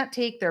can't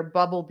take their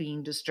bubble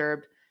being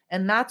disturbed.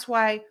 And that's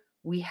why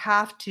we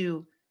have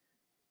to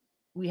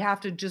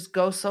just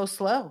go so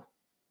slow.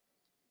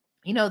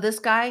 You know, this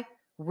guy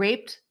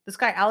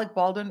Alec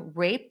Baldwin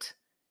raped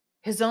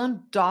his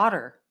own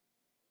daughter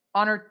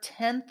on her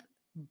 10th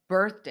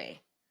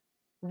birthday.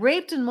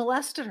 Raped and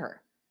molested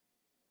her.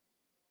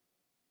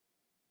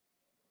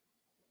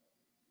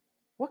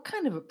 What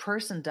kind of a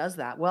person does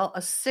that? Well,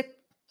 a sick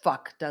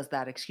fuck does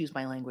that, excuse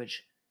my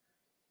language.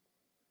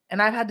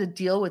 And I've had to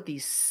deal with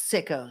these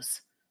sickos.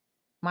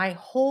 My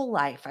whole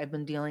life I've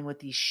been dealing with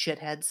these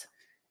shitheads,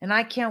 and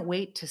I can't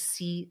wait to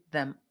see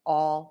them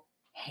all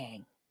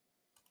hang.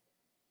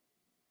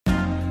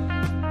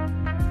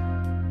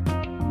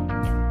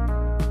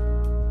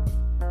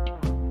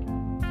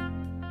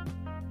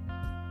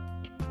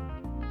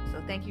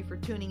 Thank you for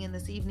tuning in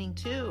this evening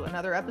to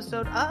another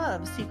episode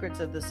of Secrets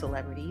of the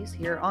Celebrities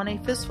here on A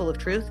Fistful of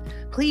Truth.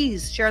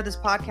 Please share this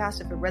podcast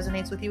if it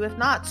resonates with you. If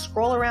not,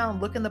 scroll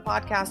around, look in the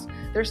podcast.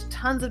 There's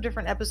tons of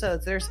different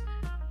episodes. There's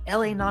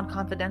LA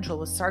Non-Confidential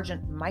with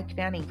Sergeant Mike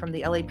Fanning from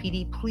the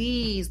LAPD.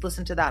 Please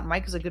listen to that.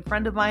 Mike is a good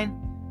friend of mine.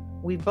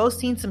 We've both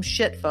seen some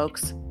shit,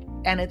 folks,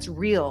 and it's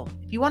real.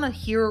 If you want to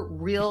hear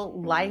real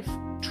life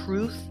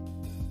truth,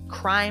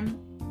 crime,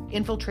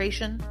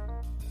 infiltration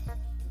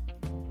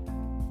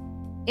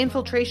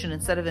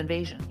instead of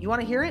invasion. You want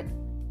to hear it?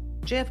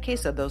 JFK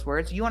said those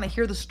words. You want to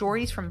hear the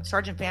stories from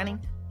Sergeant Fanning?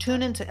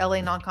 Tune into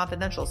LA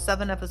Non-Confidential.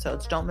 7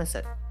 episodes. Don't miss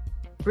it.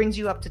 brings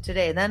you up to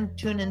today. Then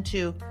tune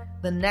into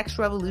the next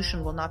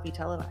revolution will not be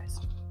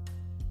televised.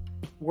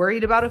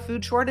 Worried about a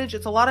food shortage?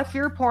 It's a lot of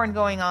fear porn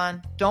going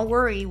on. Don't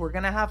worry, we're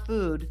going to have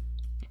food.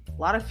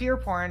 A lot of fear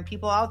porn.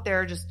 People out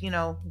there just,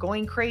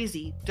 going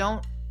crazy.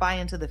 Don't buy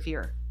into the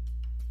fear.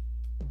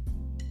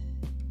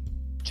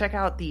 Check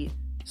out the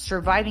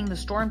Surviving the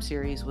Storm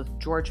series with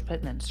George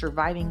Pittman.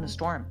 Surviving the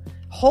Storm.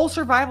 Whole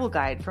survival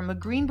guide from a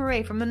Green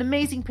Beret, from an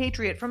amazing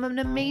patriot, from an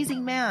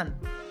amazing man.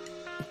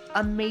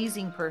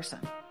 Amazing person.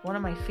 One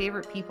of my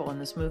favorite people in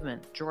this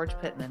movement, George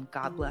Pittman.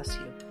 God bless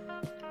you.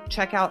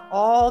 Check out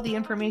all the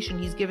information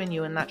he's given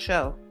you in that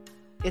show.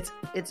 It's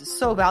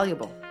so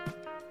valuable.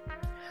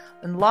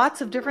 And lots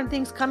of different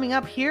things coming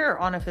up here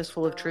on A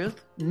Fistful of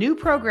Truth. New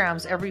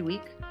programs every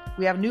week.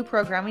 We have new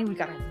programming. We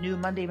got a new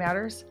Monday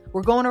Matters.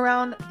 We're going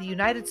around the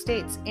United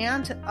States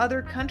and to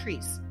other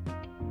countries.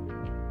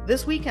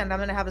 This weekend, I'm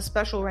going to have a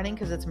special running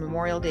because it's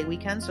Memorial Day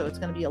weekend, so it's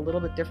going to be a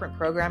little bit different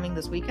programming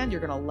this weekend.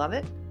 You're going to love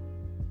it.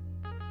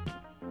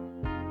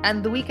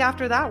 And the week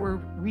after that, we're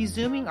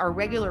resuming our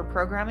regular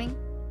programming.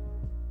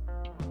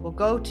 We'll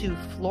go to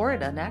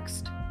Florida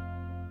next.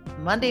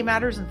 Monday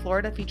Matters in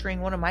Florida,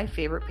 featuring one of my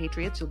favorite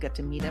patriots. You'll get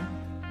to meet him.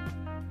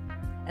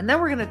 And then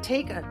we're going to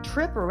take a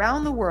trip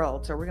around the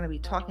world. So we're going to be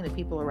talking to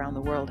people around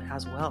the world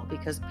as well,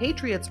 because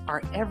patriots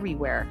are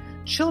everywhere.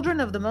 Children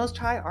of the Most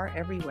High are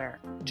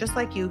everywhere, just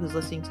like you who's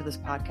listening to this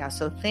podcast.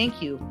 So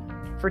thank you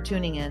for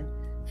tuning in.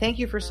 Thank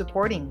you for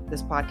supporting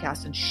this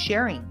podcast and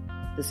sharing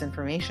this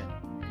information.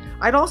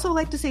 I'd also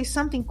like to say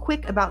something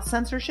quick about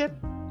censorship.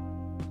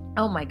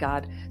 Oh my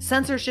God,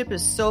 censorship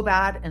is so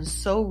bad and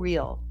so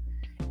real.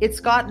 It's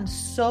gotten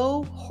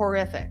so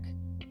horrific,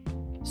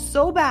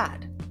 so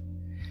bad,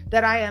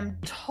 that I am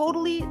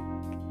totally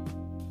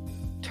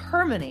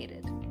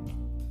terminated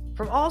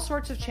from all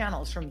sorts of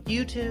channels, from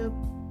YouTube,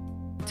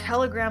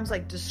 Telegram's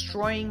like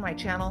destroying my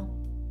channel.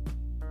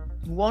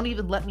 Won't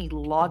even let me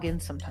log in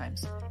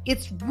sometimes.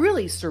 It's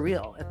really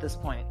surreal at this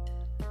point.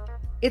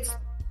 It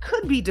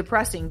could be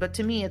depressing, but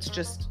to me, it's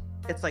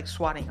like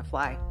swatting a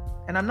fly.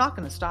 And I'm not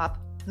going to stop.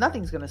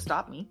 Nothing's going to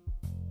stop me.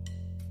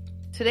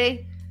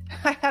 Today,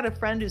 I had a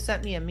friend who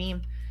sent me a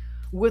meme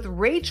with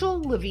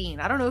Rachel Levine.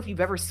 I don't know if you've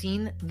ever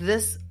seen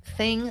this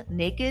thing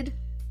naked,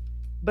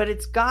 but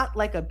it's got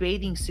like a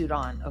bathing suit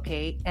on,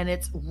 okay? And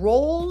it's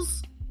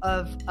rolls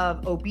of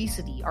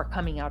obesity are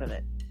coming out of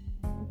it,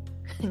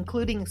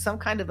 including some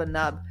kind of a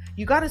nub.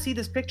 You got to see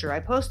this picture. I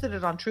posted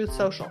it on Truth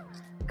Social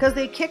because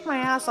they kicked my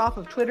ass off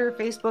of Twitter,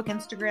 Facebook,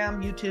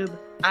 Instagram, YouTube.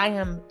 I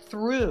am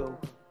through.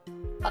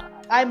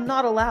 I'm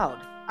not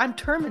allowed. I'm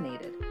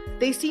terminated.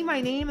 They see my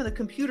name and the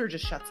computer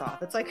just shuts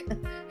off. It's like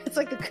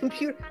the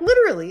computer,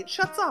 literally, it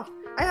shuts off.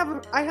 I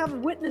have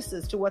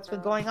witnesses to what's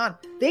been going on.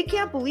 They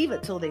can't believe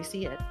it till they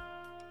see it.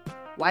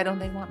 Why don't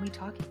they want me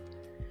talking?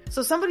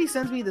 So somebody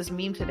sends me this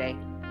meme today.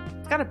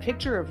 It's got a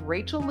picture of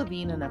Rachel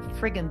Levine in a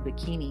friggin'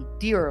 bikini.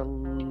 Dear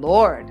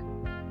Lord.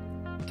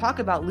 Talk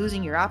about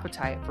losing your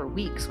appetite for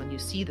weeks when you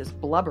see this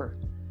blubber.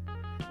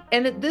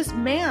 And this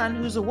man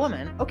who's a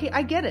woman, okay,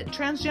 I get it.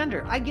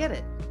 Transgender, I get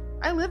it.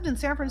 I lived in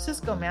San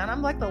Francisco, man.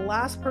 I'm like the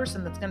last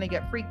person that's going to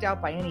get freaked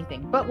out by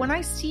anything. But when I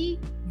see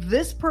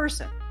this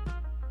person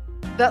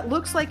that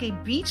looks like a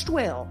beached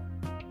whale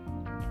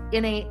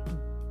in a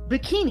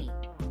bikini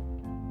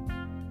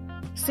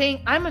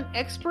saying, I'm an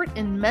expert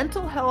in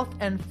mental health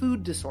and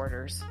food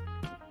disorders,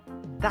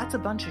 that's a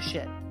bunch of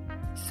shit.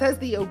 Says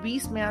the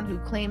obese man who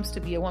claims to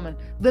be a woman.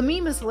 The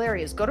meme is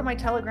hilarious. Go to my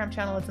Telegram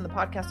channel. It's in the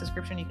podcast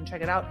description. You can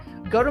check it out.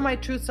 Go to my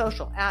Truth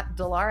Social at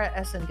Delara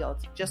Essengil.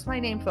 It's just my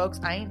name, folks.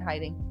 I ain't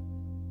hiding.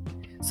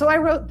 So I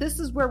wrote, this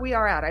is where we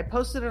are at. I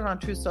posted it on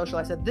Truth Social.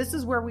 I said, this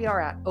is where we are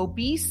at.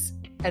 Obese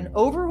and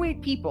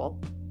overweight people.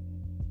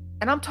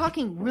 And I'm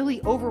talking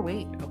really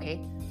overweight, okay?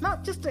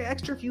 Not just an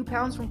extra few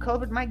pounds from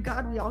COVID. My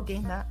God, we all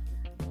gained that.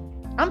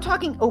 I'm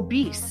talking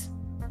obese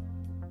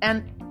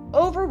and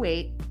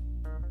overweight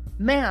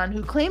man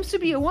who claims to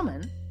be a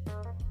woman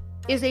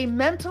is a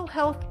mental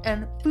health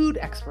and food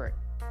expert.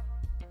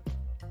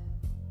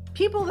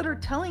 People that are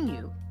telling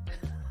you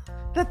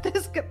that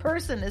this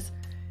person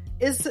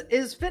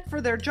is fit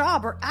for their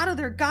job are out of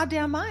their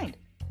goddamn mind.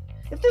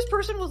 If this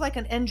person was like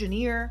an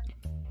engineer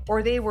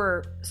or they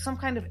were some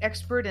kind of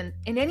expert in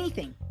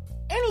anything,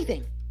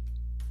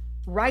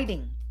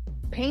 writing,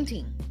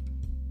 painting,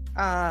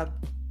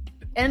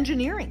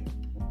 engineering,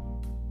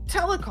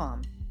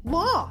 telecom,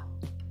 law,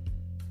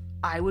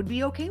 I would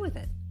be okay with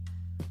it.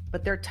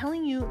 But they're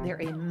telling you they're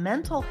a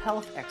mental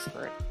health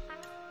expert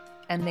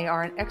and they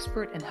are an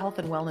expert in health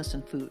and wellness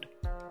and food.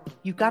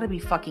 You've got to be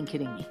fucking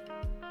kidding me.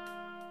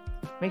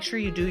 Make sure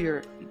you do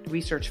your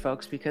research,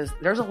 folks, because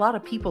there's a lot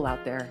of people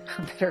out there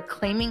that are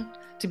claiming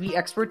to be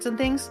experts in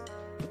things.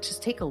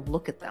 Just take a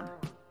look at them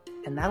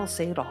and that'll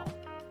say it all.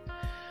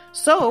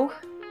 So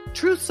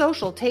Truth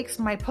Social takes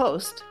my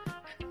post.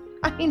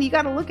 I mean, you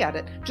got to look at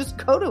it. Just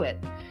go to it.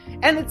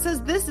 And it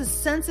says, this is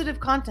sensitive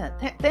content.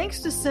 Thanks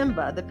to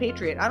Simba, the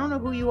Patriot. I don't know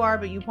who you are,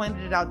 but you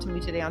pointed it out to me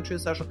today on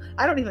Truth Social.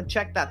 I don't even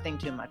check that thing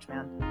too much,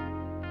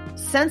 man.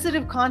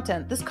 sensitive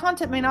content. This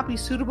content may not be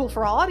suitable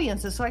for all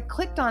audiences. So I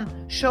clicked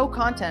on show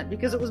content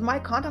because it was my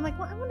content. I'm like,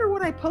 well, I wonder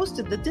what I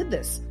posted that did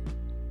this.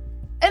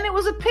 And it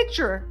was a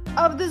picture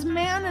of this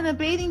man in a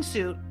bathing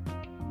suit.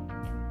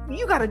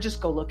 You got to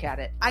just go look at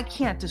it. I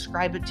can't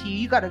describe it to you.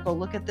 You got to go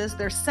look at this.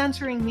 They're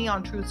censoring me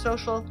on Truth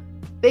Social.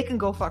 They can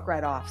go fuck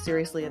right off.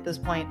 Seriously, at this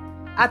point.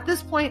 At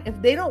this point,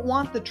 if they don't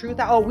want the truth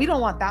out, oh, we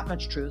don't want that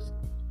much truth.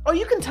 Oh,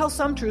 you can tell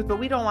some truth, but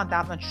we don't want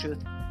that much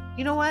truth.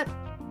 You know what?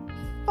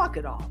 Fuck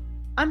it all.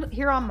 I'm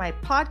here on my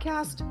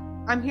podcast.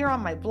 I'm here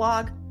on my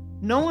blog.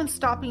 No one's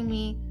stopping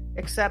me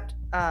except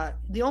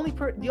the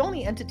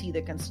only entity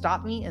that can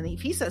stop me. And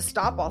if he says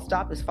stop, I'll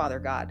stop is Father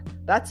God.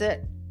 That's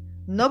it.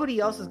 Nobody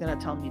else is going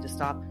to tell me to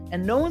stop,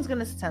 and no one's going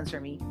to censor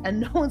me,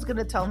 and no one's going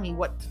to tell me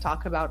what to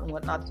talk about and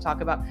what not to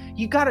talk about.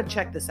 You got to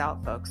check this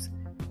out, folks.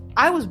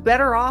 I was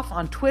better off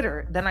on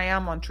Twitter than I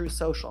am on Truth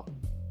Social.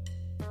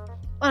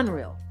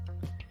 Unreal.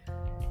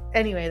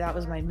 Anyway, that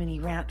was my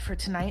mini rant for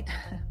tonight,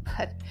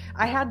 but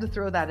I had to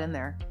throw that in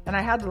there, and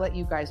I had to let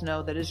you guys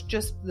know that it's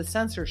just the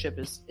censorship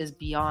is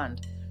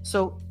beyond.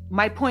 So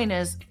my point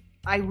is,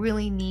 I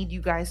really need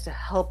you guys to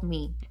help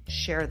me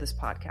share this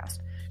podcast.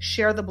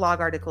 Share the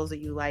blog articles that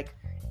you like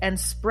and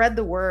spread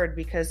the word,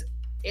 because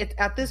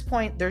at this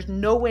point, there's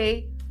no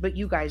way but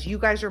you guys. You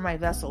guys are my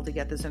vessel to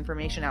get this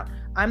information out.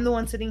 I'm the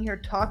one sitting here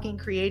talking,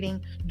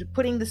 creating,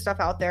 putting this stuff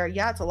out there.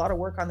 Yeah, it's a lot of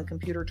work on the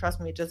computer. Trust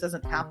me, it just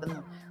doesn't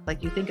happen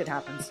like you think it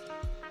happens.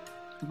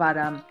 But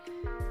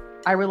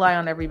I rely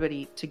on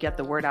everybody to get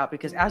the word out,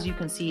 because as you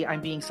can see,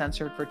 I'm being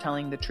censored for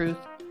telling the truth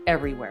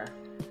everywhere.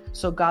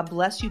 So God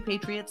bless you,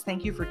 Patriots.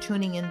 Thank you for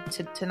tuning in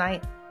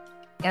tonight.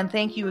 And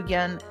thank you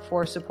again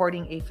for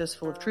supporting A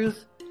Fistful of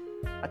Truth.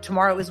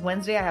 Tomorrow is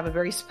Wednesday. I have a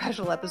very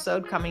special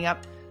episode coming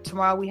up.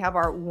 Tomorrow we have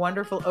our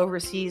wonderful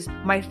overseas,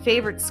 my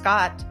favorite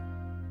Scot,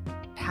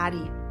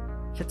 Patty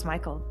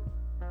Fitzmichael.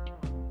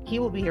 He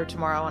will be here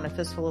tomorrow on A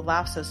Fistful of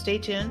Laughs. So stay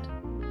tuned,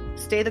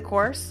 stay the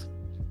course,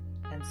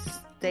 and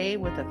stay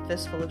with a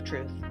fistful of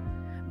truth.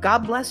 God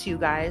bless you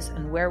guys.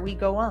 And where we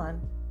go on,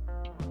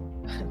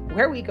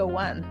 where we go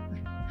one,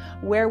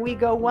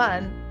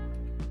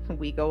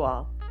 we go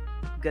all.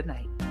 Good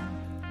night.